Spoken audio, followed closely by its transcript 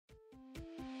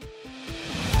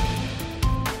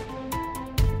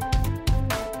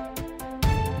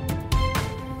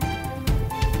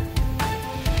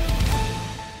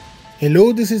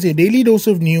Hello, this is a daily dose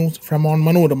of news from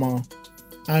Onmanorama.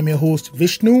 I'm your host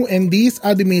Vishnu, and these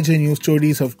are the major news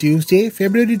stories of Tuesday,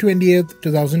 February 20th,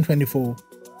 2024.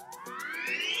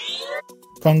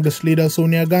 Congress leader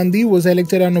Sonia Gandhi was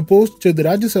elected unopposed to the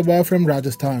Rajya Sabha from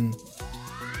Rajasthan.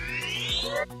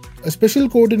 A special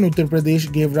court in Uttar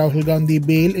Pradesh gave Rahul Gandhi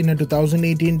bail in a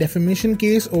 2018 defamation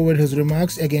case over his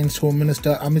remarks against Home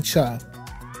Minister Amit Shah.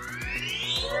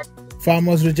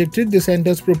 Farmers rejected the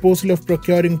centre's proposal of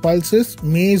procuring pulses,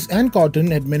 maize and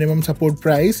cotton at minimum support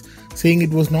price, saying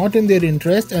it was not in their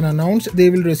interest, and announced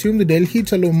they will resume the Delhi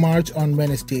Chalo march on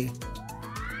Wednesday.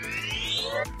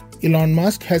 Elon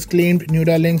Musk has claimed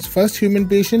Neuralink's first human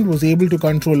patient was able to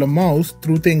control a mouse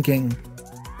through thinking.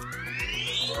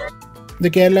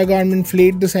 The Kerala government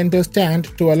flayed the centre's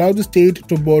stand to allow the state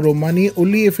to borrow money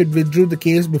only if it withdrew the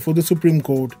case before the Supreme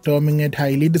Court, terming it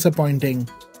highly disappointing.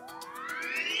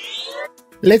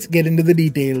 Let's get into the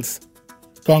details.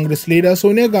 Congress leader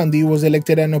Sonia Gandhi was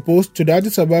elected unopposed to Rajya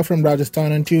Sabha from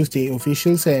Rajasthan on Tuesday,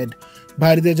 officials said.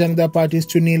 Bharatiya Janata Party's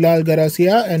Chunni Lal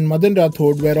Garasia and Madan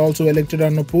Rathod were also elected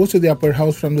unopposed to the upper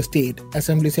house from the state,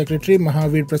 Assembly Secretary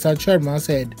Mahavir Prasad Sharma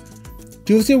said.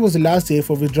 Tuesday was the last day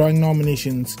for withdrawing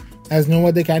nominations. As no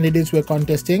other candidates were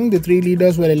contesting, the three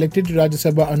leaders were elected to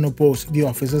Rajya Sabha unopposed, the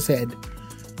officer said.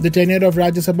 The tenure of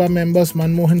Rajya Sabha members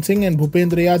Manmohan Singh and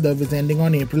Bhupendra Yadav is ending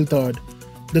on April 3rd.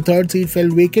 The third seat fell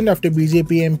vacant after BJP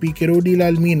MP Kirodi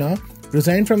Lal Meena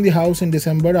resigned from the House in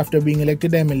December after being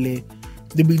elected MLA.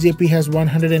 The BJP has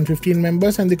 115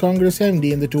 members and the Congress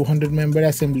MD in the 200-member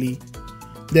assembly.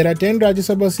 There are 10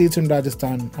 Rajya Sabha seats in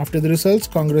Rajasthan. After the results,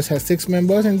 Congress has 6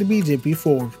 members and the BJP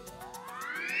 4.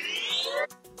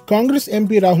 Congress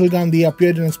MP Rahul Gandhi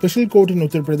appeared in a special court in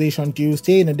Uttar Pradesh on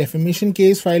Tuesday in a defamation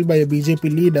case filed by a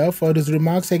BJP leader for his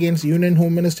remarks against Union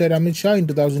Home Minister Amit Shah in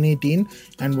 2018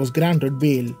 and was granted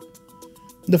bail.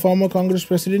 The former Congress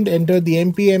president entered the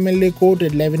MP-MLA court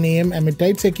at 11 a.m. amid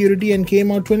tight security and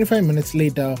came out 25 minutes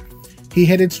later. He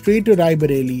headed straight to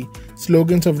Raebareli.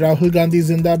 Slogans of Rahul Gandhi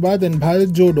Zindabad and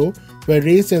Bharat Jodo were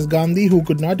raised as Gandhi, who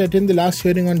could not attend the last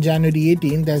hearing on January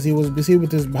 18th as he was busy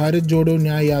with his Bharat Jodo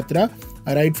Nyaya Yatra,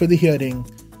 arrived for the hearing.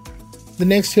 The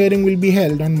next hearing will be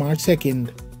held on March 2nd.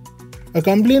 A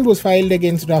complaint was filed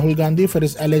against Rahul Gandhi for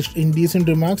his alleged indecent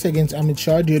remarks against Amit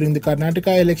Shah during the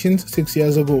Karnataka elections 6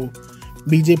 years ago.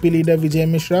 BJP leader Vijay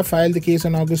Mishra filed the case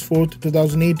on August 4,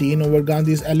 2018 over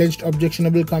Gandhi's alleged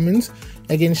objectionable comments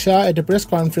against Shah at a press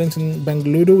conference in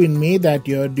Bengaluru in May that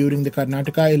year during the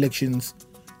Karnataka elections.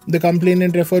 The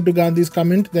complainant referred to Gandhi's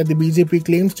comment that the BJP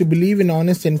claims to believe in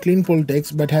honest and clean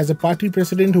politics but has a party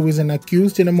president who is an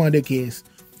accused in a murder case.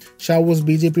 Shah was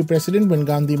BJP president when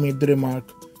Gandhi made the remark.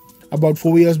 About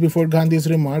 4 years before Gandhi's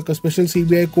remark, a special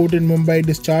CBI court in Mumbai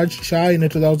discharged Shah in a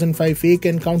 2005 fake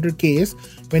encounter case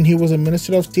when he was a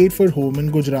Minister of State for Home in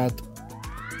Gujarat.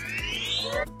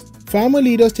 Farmer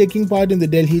leaders taking part in the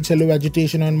Delhi Chalo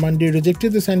agitation on Monday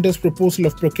rejected the centre's proposal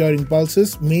of procuring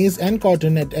pulses, maize and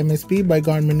cotton at MSP by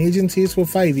government agencies for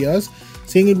 5 years,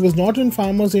 saying it was not in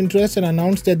farmers' interest, and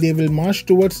announced that they will march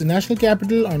towards the national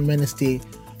capital on Wednesday.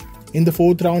 In the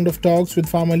fourth round of talks with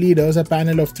farmer leaders, a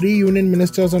panel of 3 union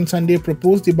ministers on Sunday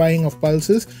proposed the buying of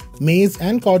pulses, maize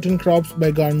and cotton crops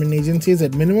by government agencies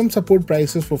at minimum support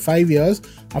prices for 5 years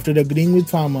after agreeing with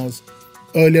farmers.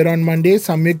 Earlier on Monday,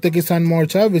 Samyukta Kisan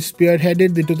Morcha, which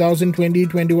spearheaded the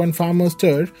 2020-21 farmers'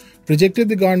 stir, rejected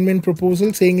the government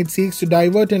proposal, saying it seeks to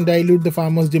divert and dilute the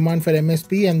farmers' demand for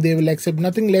MSP, and they will accept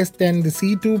nothing less than the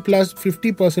C2 plus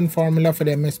 50% formula for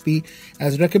MSP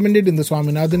as recommended in the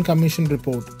Swaminathan Commission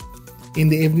report. In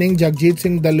the evening, Jagjit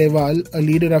Singh Dalewal, a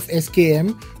leader of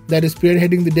SKM that is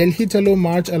spearheading the Delhi Chalo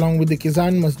march along with the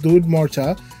Kisan Mazdoor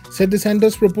Morcha, said the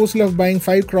centre's proposal of buying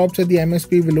 5 crops at the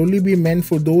MSP will only be meant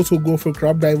for those who go for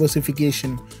crop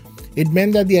diversification. It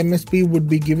meant that the MSP would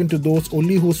be given to those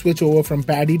only who switch over from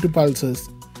paddy to pulses.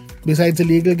 Besides the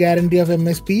legal guarantee of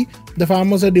MSP, the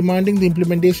farmers are demanding the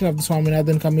implementation of the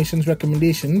Swaminathan Commission's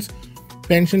recommendations: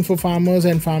 pension for farmers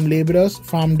and farm labourers,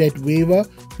 farm debt waiver,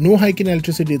 no hike in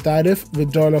electricity tariff,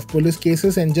 withdrawal of police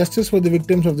cases and justice for the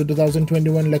victims of the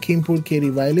 2021 Lakhimpur Kheri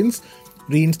violence,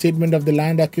 reinstatement of the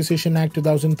Land Acquisition Act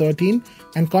 2013,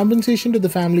 and compensation to the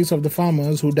families of the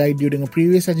farmers who died during a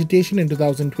previous agitation in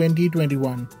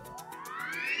 2020-21.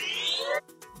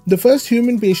 The first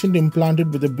human patient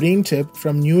implanted with a brain chip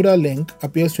from Neuralink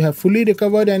appears to have fully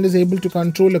recovered and is able to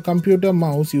control a computer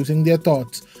mouse using their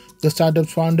thoughts, the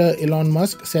startup's founder Elon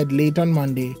Musk said late on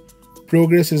Monday.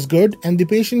 Progress is good and the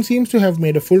patient seems to have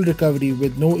made a full recovery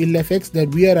with no ill effects that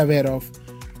we are aware of.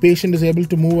 Patient is able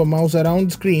to move a mouse around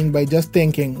the screen by just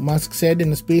thinking, Musk said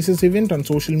in a Spaces event on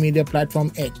social media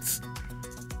platform X.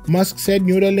 Musk said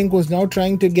Neuralink was now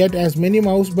trying to get as many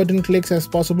mouse button clicks as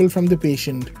possible from the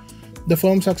patient. The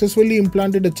firm successfully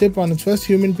implanted a chip on its first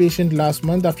human patient last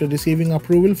month after receiving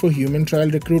approval for human trial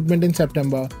recruitment in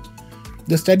September.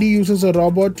 The study uses a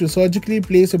robot to surgically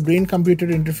place a brain-computer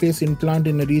interface implant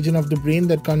in a region of the brain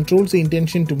that controls the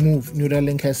intention to move,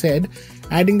 Neuralink has said,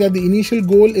 adding that the initial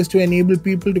goal is to enable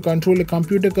people to control a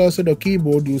computer cursor or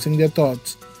keyboard using their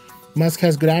thoughts. Musk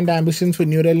has grand ambitions for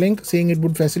Neuralink, saying it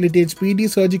would facilitate speedy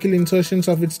surgical insertions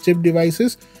of its chip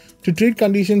devices to treat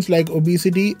conditions like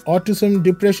obesity, autism,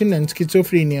 depression, and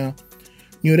schizophrenia.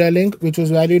 Neuralink, which was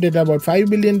valued at about $5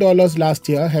 billion last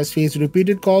year, has faced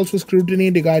repeated calls for scrutiny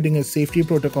regarding its safety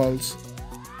protocols.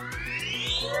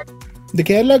 The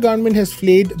Kerala government has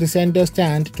flayed the centre's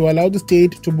stand to allow the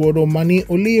state to borrow money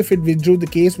only if it withdrew the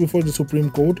case before the Supreme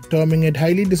Court, terming it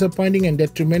highly disappointing and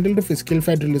detrimental to fiscal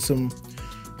federalism.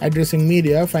 Addressing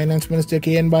media, Finance Minister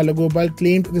K.N. Balagopal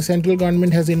claimed the central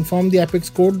government has informed the Apex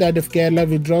Court that if Kerala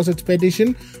withdraws its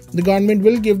petition, the government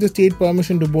will give the state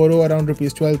permission to borrow around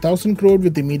Rs 12,000 crore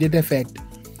with immediate effect.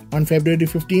 On February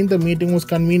 15th, the meeting was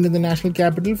convened in the national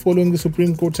capital following the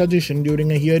Supreme Court suggestion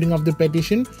during a hearing of the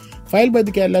petition filed by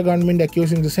the Kerala government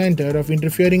accusing the centre of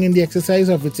interfering in the exercise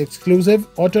of its exclusive,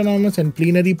 autonomous and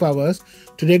plenary powers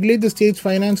to regulate the state's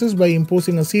finances by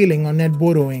imposing a ceiling on net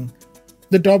borrowing.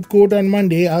 The top court on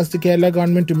Monday asked the Kerala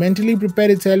government to mentally prepare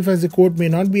itself as the court may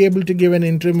not be able to give an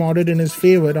interim order in its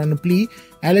favour on a plea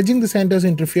alleging the centre's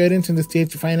interference in the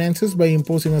state's finances by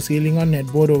imposing a ceiling on net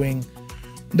borrowing.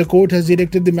 The court has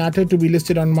directed the matter to be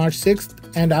listed on March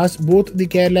 6th and asked both the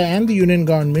Kerala and the union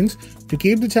governments to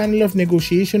keep the channel of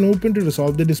negotiation open to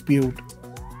resolve the dispute.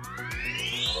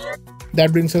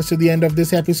 That brings us to the end of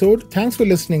this episode. Thanks for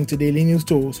listening to Daily News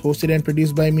Tours, hosted and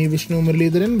produced by me, Vishnu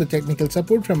Muralidharan, with technical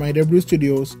support from IW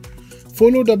Studios.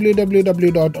 Follow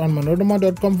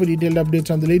www.onmanorama.com for detailed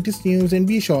updates on the latest news and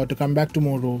be sure to come back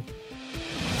tomorrow.